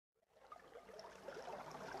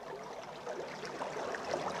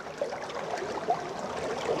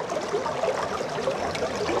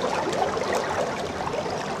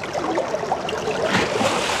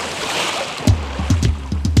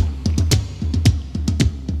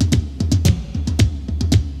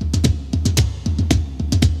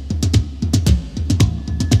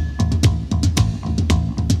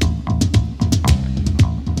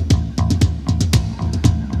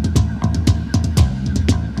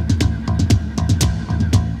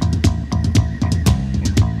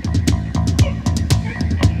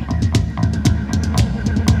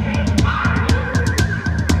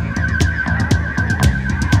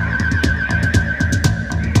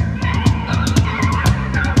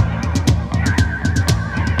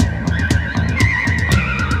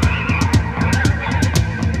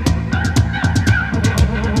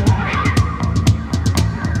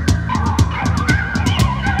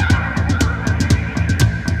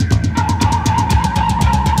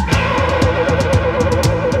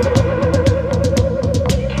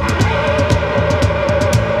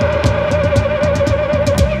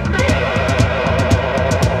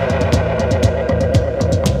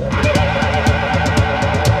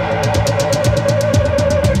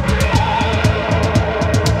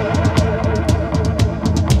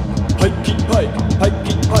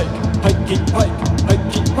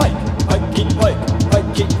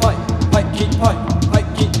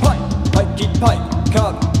pikey pike, pikey pike,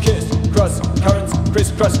 carve, kiss, cross, currents,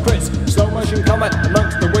 criss, cross, criss, slow motion combat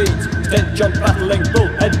amongst the weeds, stench battling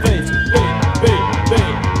bullhead feet,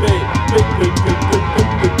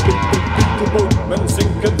 boatmen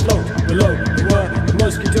sink and float, below the whir of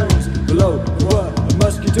mosquitoes, below the whir of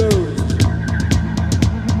mosquitoes.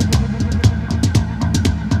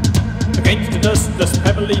 Against the dustless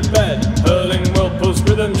pebbly bed, hurling whirlpools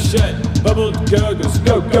rhythm shed, bubbled gurgles,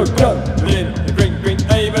 go, go, go, within the green, green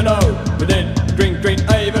Avon, within the green, green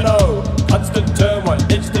Avon, constant turmoil,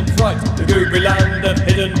 instant fright, the gooby land of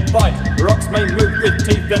hidden fight, the rocks may move with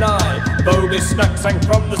teeth and eye, bogus snack sang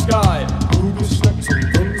from the sky, bogus snack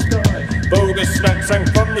sang from the sky, bogus snack sang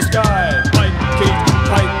from the sky, pipe, keep,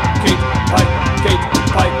 pipe, keep, pipe, keep,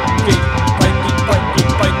 pipe, keep, pipe, keep,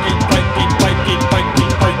 pipe, keep, pipe, keep, pipe, keep, pipe,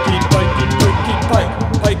 keep, pipe, keep, pipe, keep, pipe,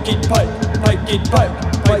 keep, pipe, keep, pipe, pipe, keep, pipe,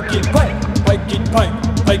 pipe, keep, pipe, pipe, keep, pipe,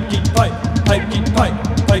 pipe, keep, pipe, pipe, keep, pipe,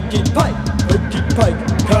 pipe, keep, pipe, pipe, keep, pipe,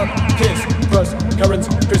 come, kiss, cross, currents,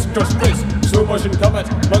 criss, cross, criss, slow motion combat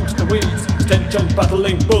amongst the weeds, tension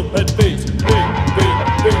battling bullhead feet,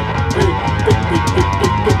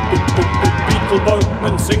 beetle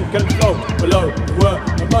boatmen sink and float, below the whir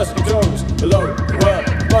of mosquitoes, below the whir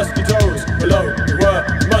of mosquitoes, below the whir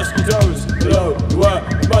of mosquitoes, below the whir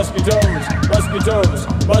of mosquitoes, mosquitoes,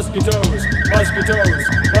 mosquitoes, mosquitoes,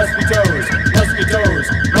 mosquitoes, mosquitoes,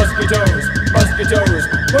 mosquitoes, mosquitoes,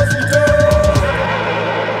 mosquitoes.